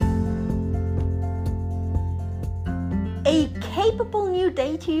capable new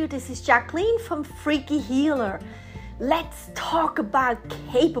day to you. This is Jacqueline from Freaky Healer. Let's talk about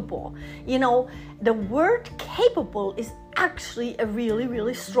capable. You know, the word capable is actually a really,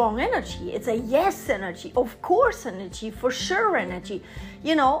 really strong energy. It's a yes energy, of course energy, for sure energy,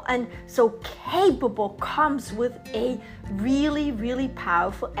 you know, and so capable comes with a really, really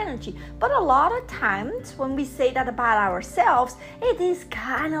powerful energy. But a lot of times when we say that about ourselves, it is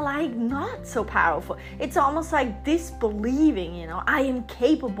kind of like not so powerful. It's almost like disbelieving, you know, I am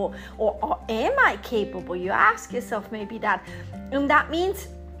capable, or am I capable? You ask yourself maybe that, and that means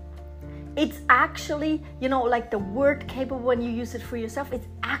it's actually, you know, like the word capable, when you use it for yourself, it's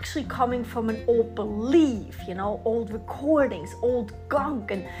actually coming from an old belief, you know, old recordings, old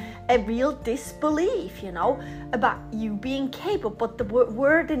gunk, and a real disbelief, you know, about you being capable. But the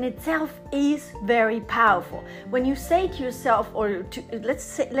word in itself is very powerful. When you say to yourself, or to,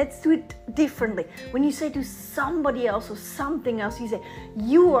 let's do it differently. When you say to somebody else or something else, you say,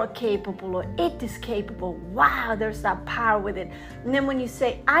 you are capable, or it is capable. Wow, there's that power with it. And then when you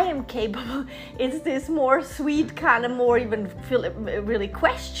say, I am capable, it's this more sweet kind of, more even feel really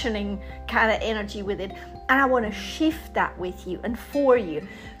questioning kind of energy with it. And I want to shift that with you and for you.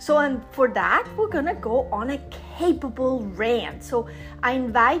 So, and for that, we're going to go on a capable rant. So I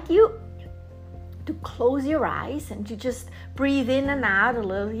invite you to close your eyes and to just breathe in and out a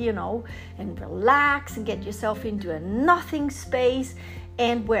little, you know, and relax and get yourself into a nothing space,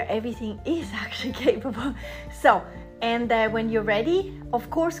 and where everything is actually capable. So, and when you're ready, of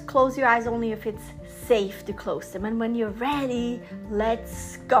course, close your eyes only if it's safe to close them. And when you're ready,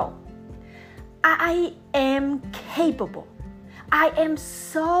 let's go. I am capable. I am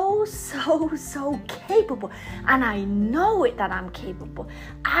so capable. And I know it that I'm capable.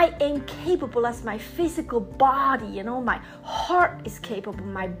 I am capable as my physical body, you know, my heart is capable.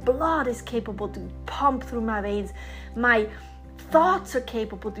 My blood is capable to pump through my veins. My thoughts are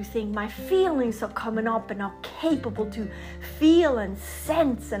capable to think. My feelings are coming up and are capable to feel and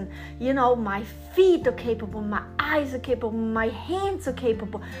sense. And, you know, my feet are capable. My eyes are capable. My hands are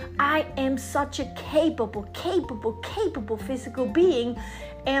capable. I am such a capable physical being.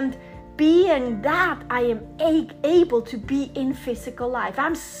 And being that, I am able to be in physical life.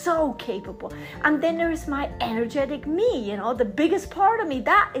 I'm so capable. And then there is my energetic me, you know, the biggest part of me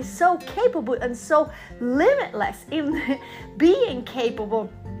that is so capable and so limitless in being capable,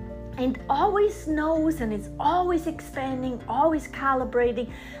 and always knows, and is always expanding, always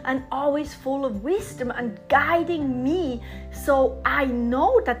calibrating, and always full of wisdom and guiding me. So I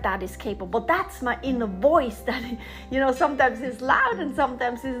know that that is capable. That's my inner voice that, you know, sometimes is loud and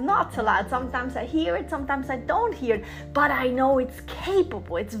sometimes is not so loud. Sometimes I hear it, sometimes I don't hear it, but I know it's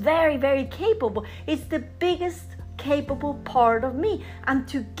capable. It's very, very capable. It's the biggest capable part of me. And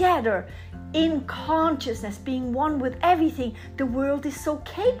together, in consciousness, being one with everything, the world is so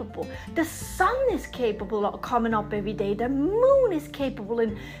capable. The sun is capable of coming up every day. The moon is capable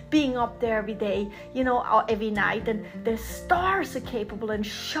in being up there every day, you know, every night. And the stars are capable in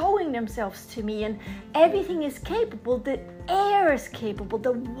showing themselves to me. And everything is capable. The air is capable.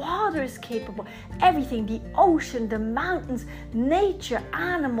 The water is capable. Everything, the ocean, the mountains, nature,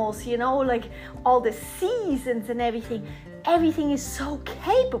 animals, you know, like all the seasons and everything. Everything is so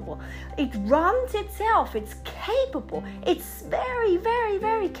capable. It runs itself. It's capable. It's very, very,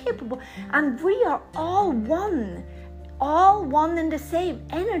 very capable. And we are all one in the same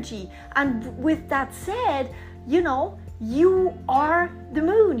energy. And with that said, you know, you are the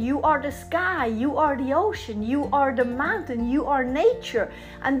moon, you are the sky, you are the ocean, you are the mountain, you are nature.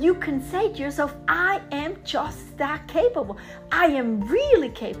 And you can say to yourself, I am just that capable. I am really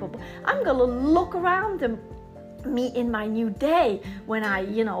capable. I'm going to look around me in my new day, when I,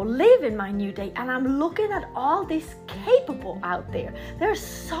 you know, live in my new day, and I'm looking at all this capable out there. There's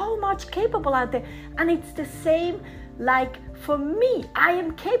so much capable out there, and it's the same like for me. I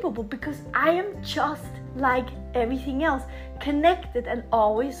am capable because I am just like everything else, connected and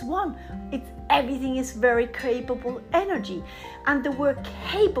always one. Everything is very capable energy, and the word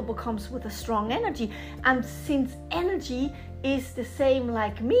capable comes with a strong energy. And since energy is the same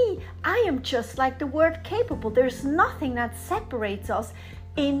like me, I am just like the word capable. There's nothing that separates us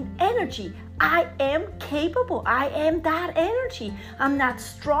in energy. I am capable. I am that energy. I'm that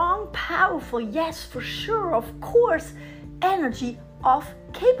strong, powerful, yes, for sure, of course, energy of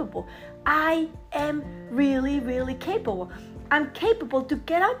capable. I am really, really capable. I'm capable to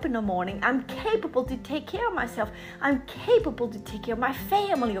get up in the morning. I'm capable to take care of myself. I'm capable to take care of my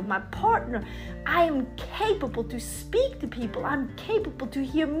family, of my partner. I am capable to speak to people. I'm capable to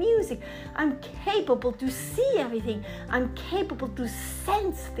hear music. I'm capable to see everything. I'm capable to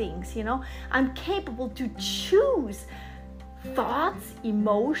sense things, you know. I'm capable to choose thoughts,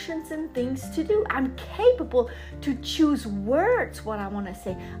 emotions, and things to do. I'm capable to choose words, what I want to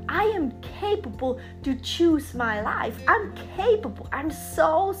say. I am capable to choose my life. I'm capable. I'm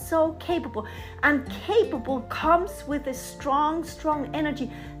so capable. And capable comes with a strong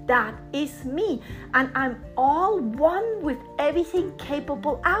energy. That is me. And I'm all one with everything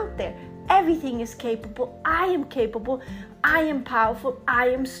capable out there. Everything is capable. I am capable. I am powerful. I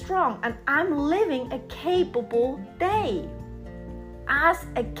am strong. And I'm living a capable day. As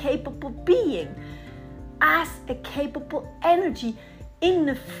a capable being, as a capable energy in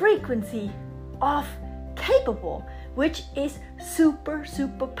the frequency of capable, which is super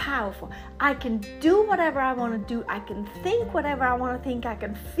powerful. I can do whatever I want to do. I can think whatever I want to think. I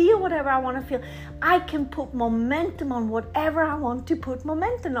can feel whatever I want to feel. I can put momentum on whatever I want to put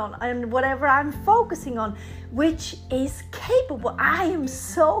momentum on, and whatever I'm focusing on, which is capable. I am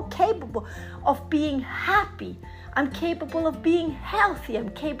so capable of being happy. I'm capable of being healthy. I'm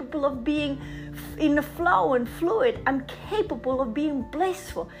capable of being in the flow and fluid. I'm capable of being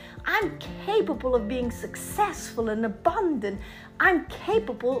blissful. I'm capable of being successful and abundant. I'm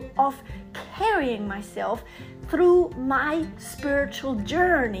capable of carrying myself through my spiritual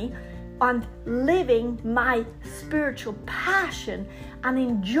journey and living my spiritual passion and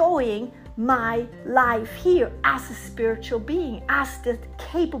enjoying my life here as a spiritual being, as the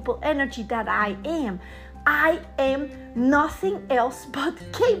capable energy that I am. I am nothing else but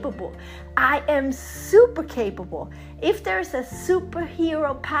capable. I am super capable. If there's a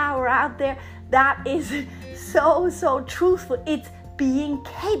superhero power out there that is so truthful, it's being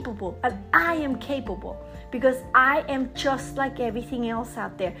capable. And I am capable because I am just like everything else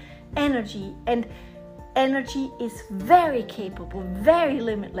out there. Energy, and energy is very capable, very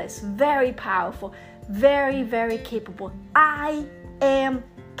limitless, very powerful, very capable. I am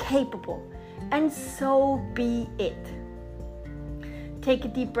capable. And so be it. Take a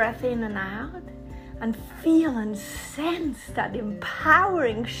deep breath in and out and feel and sense that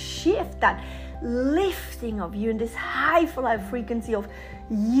empowering shift, that lifting of you in this high fly frequency of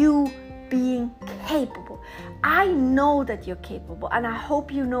you being capable. I know that you're capable, and I hope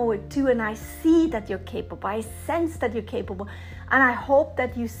you know it too, and I see that you're capable. I sense that you're capable, and I hope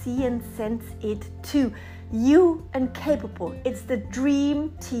that you see and sense it too. You and capable, it's the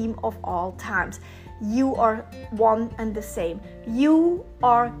dream team of all times. You are one and the same. You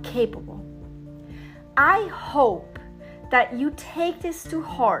are capable. I hope that you take this to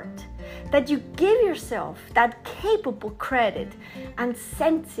heart, that you give yourself that capable credit and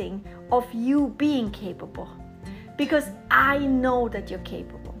sensing of you being capable, because I know that you're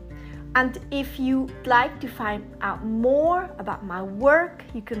capable. And if you'd like to find out more about my work,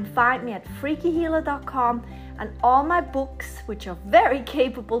 you can find me at freakyhealer.com, and all my books, which are very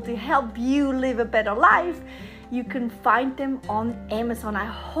capable to help you live a better life, you can find them on Amazon. I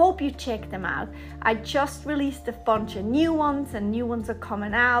hope you check them out. I just released a bunch of new ones, and new ones are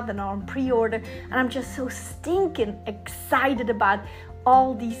coming out and are on pre-order, and I'm just so stinking excited about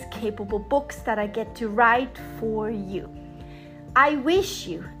all these capable books that I get to write for you. I wish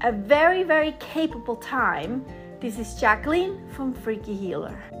you a very capable time. This is Jacqueline from Freaky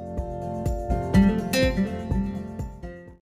Healer.